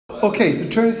Okay, so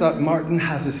it turns out Martin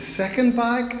has a second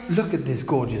bike. Look at this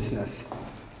gorgeousness.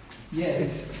 Yes.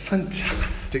 It's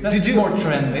fantastic. That's more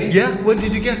trendy. Yeah? When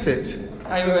did you get it?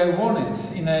 I won it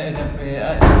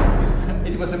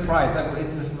it was a prize.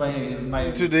 It was my...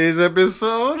 Today's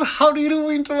episode. How do you do,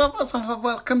 Winterwappers?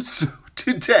 Welcome. So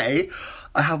today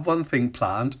I have one thing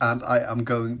planned, and I am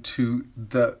going to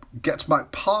get my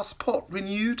passport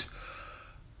renewed.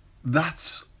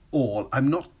 That's all. I'm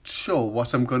not sure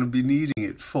what I'm going to be needing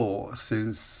it for,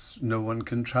 since no one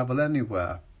can travel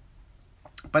anywhere.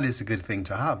 But it's a good thing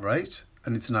to have, right?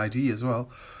 And it's an ID as well.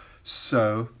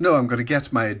 So, no, I'm going to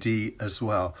get my ID as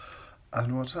well.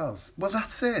 And what else? Well,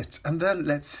 that's it. And then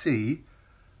let's see.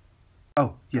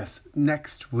 Oh, yes,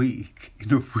 next week,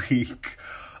 in a week,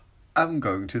 I'm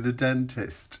going to the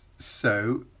dentist.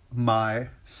 So my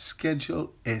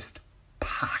schedule is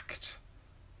packed.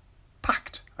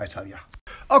 Packed, I tell you.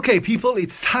 Okay, people,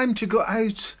 it's time to go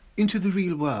out into the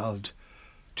real world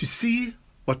to see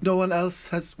what no one else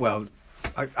has. Well,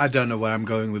 I don't know where I'm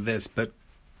going with this, but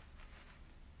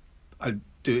I'll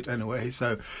do it anyway.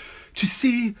 So, to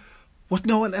see what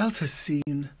no one else has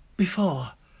seen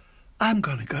before, I'm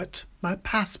gonna get my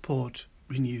passport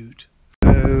renewed.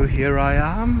 So here I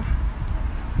am.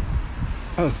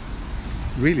 Oh,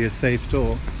 it's really a safe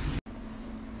door.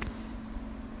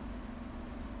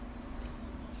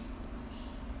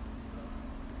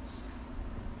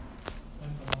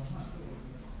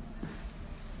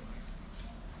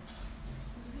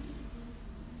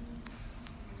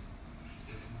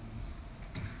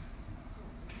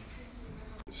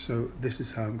 So this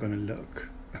is how I'm going to look.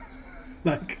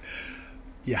 Like,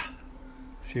 yeah,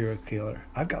 serial killer.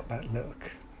 I've got that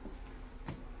look.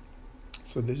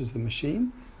 So this is the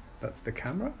machine. That's the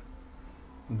camera.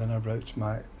 And then I wrote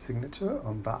my signature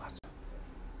on that.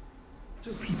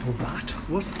 So people, that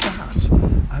was that.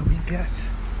 I will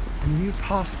get a new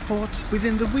passport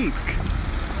within the week.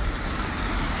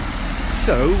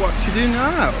 So what to do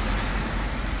now?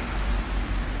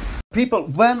 People,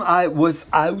 when I was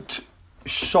out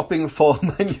shopping for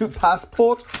my new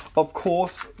passport, of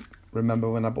course, remember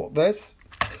when I bought this?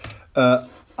 I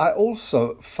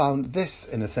also found this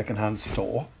in a second-hand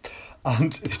store,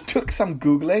 and it took some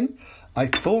Googling. I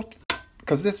thought,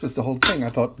 because this was the whole thing, I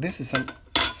thought this is some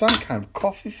kind of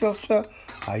coffee filter.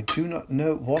 I do not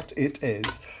know what it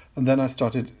is. And then I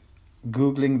started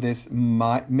Googling this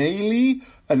Meili,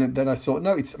 and then I saw,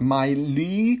 no, it's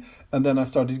Meili, and then I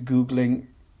started Googling,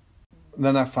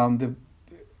 then I found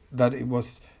that it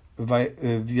was a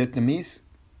Vietnamese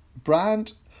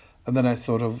brand, and then I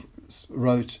sort of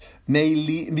wrote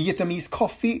Vietnamese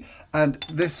coffee, and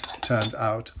this turned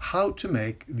out how to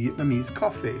make Vietnamese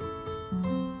coffee.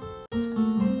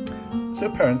 So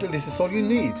apparently this is all you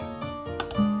need.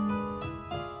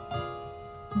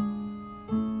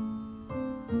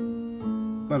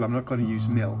 Well, I'm not going to use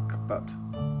milk, but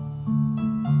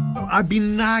I've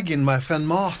been nagging my friend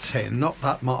Martin, not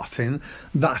that Martin,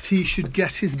 that he should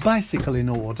get his bicycle in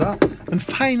order. And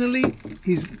finally,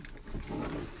 he's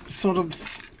sort of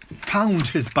found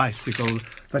his bicycle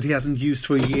that he hasn't used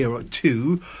for a year or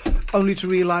two, only to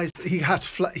realise he had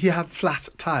flat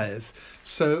tyres.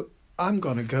 So I'm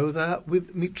going to go there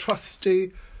with me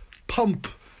trusty pump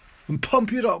and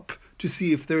pump it up to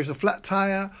see if there's a flat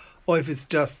tyre or if it's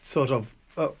just sort of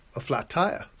a flat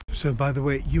tyre. So, by the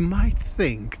way, you might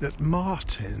think that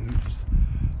Martin's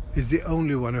is the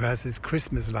only one who has his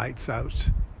Christmas lights out,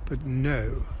 but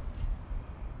no.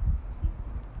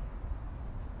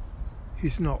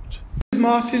 He's not.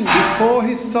 Martin, before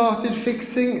he started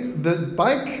fixing the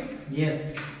bike?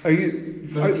 Yes. Are you...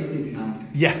 Fix this now.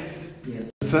 Yes. Yes.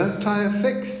 The first tyre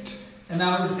fixed? And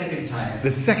now the second tire.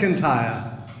 The second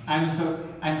tyre. I'm so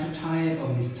tired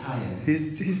of this tire.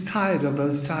 He's tired of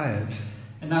those tyres.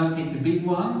 And now take the big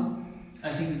one.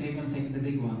 I think we can take the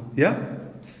big one. Yeah?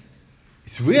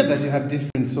 It's weird that you have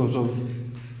different sort of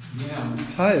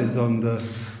tyres on the...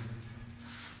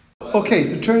 Okay,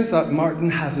 so it turns out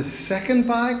Martin has a second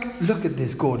bike. Look at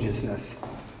this gorgeousness.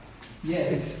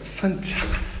 Yes. It's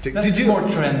fantastic. That's more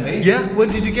trendy. Yeah? When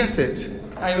did you get it?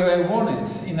 I won it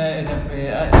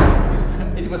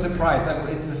it was a prize.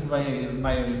 It was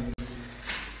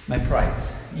my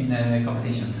prize in a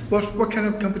competition. What kind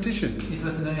of competition? It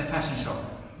was in a fashion shop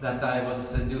that I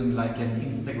was doing like an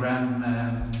Instagram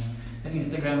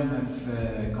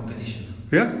competition.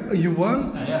 Yeah, you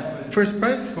won? Yeah. First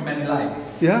prize? For many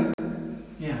likes. Yeah?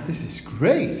 Yeah. This is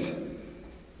great.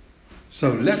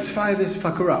 So let's fire this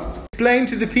fucker up. Explain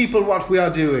to the people what we are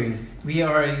doing. We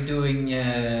are doing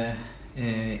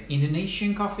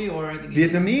Indonesian coffee or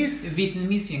Vietnamese?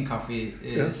 Vietnamese coffee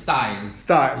yeah. style.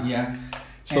 Style. Yeah.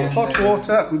 So And, hot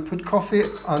water, we put coffee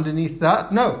underneath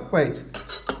that. No, wait.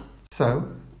 So,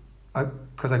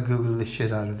 because I googled the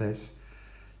shit out of this.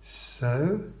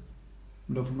 So,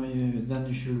 Då får man ju, then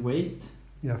you should wait.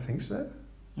 yeah, I think so.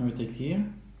 And we take here.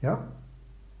 Yeah.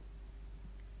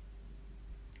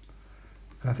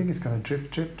 And I think it's going to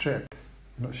drip, drip, drip.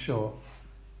 I'm not sure.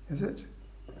 Is it?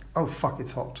 Oh, fuck,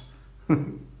 it's hot.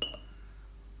 And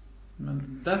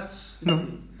that's... No.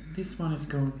 This one is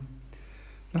going...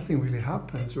 Nothing really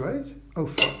happens, right? Oh,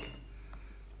 fuck.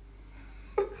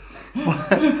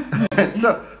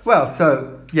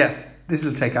 So, yes, this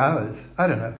will take hours. I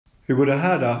don't know. Hur går det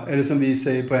här då? Eller som vi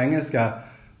säger på engelska.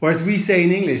 Or as we say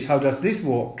in English, how does this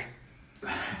walk?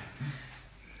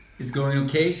 It's going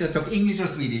okay. Should I talk English or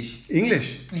Swedish?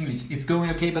 English. English. It's going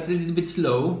okay, but a little bit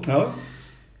slow. Oh,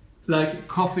 Like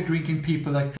coffee drinking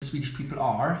people like the Swedish people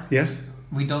are. yes.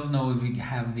 We don't know if we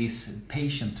have this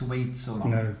patient to wait so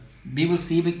long. No. We will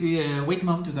see. Wait a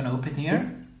moment. We're going to open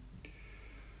here.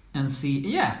 And see.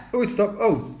 Yeah. Oh, it stopped.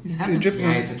 Oh, It's it happening. dripped.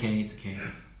 Yeah, it's okay. It's okay.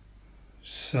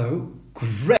 So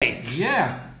great.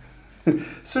 Yeah.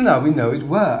 So now we know it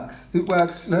works. It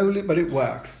works slowly, but it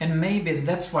works. And maybe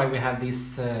that's why we have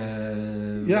this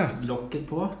Yeah. locket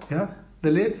på. Yeah.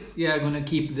 The lids. Yeah, gonna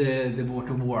keep the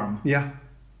water warm. Yeah.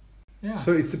 Yeah.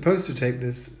 So it's supposed to take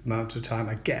this amount of time,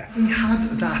 I guess. We had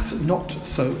that not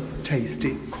so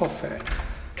tasty coffee,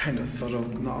 kind of sort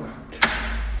of now.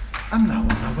 I'm now on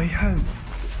my way home.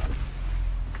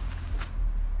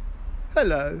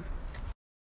 Hello.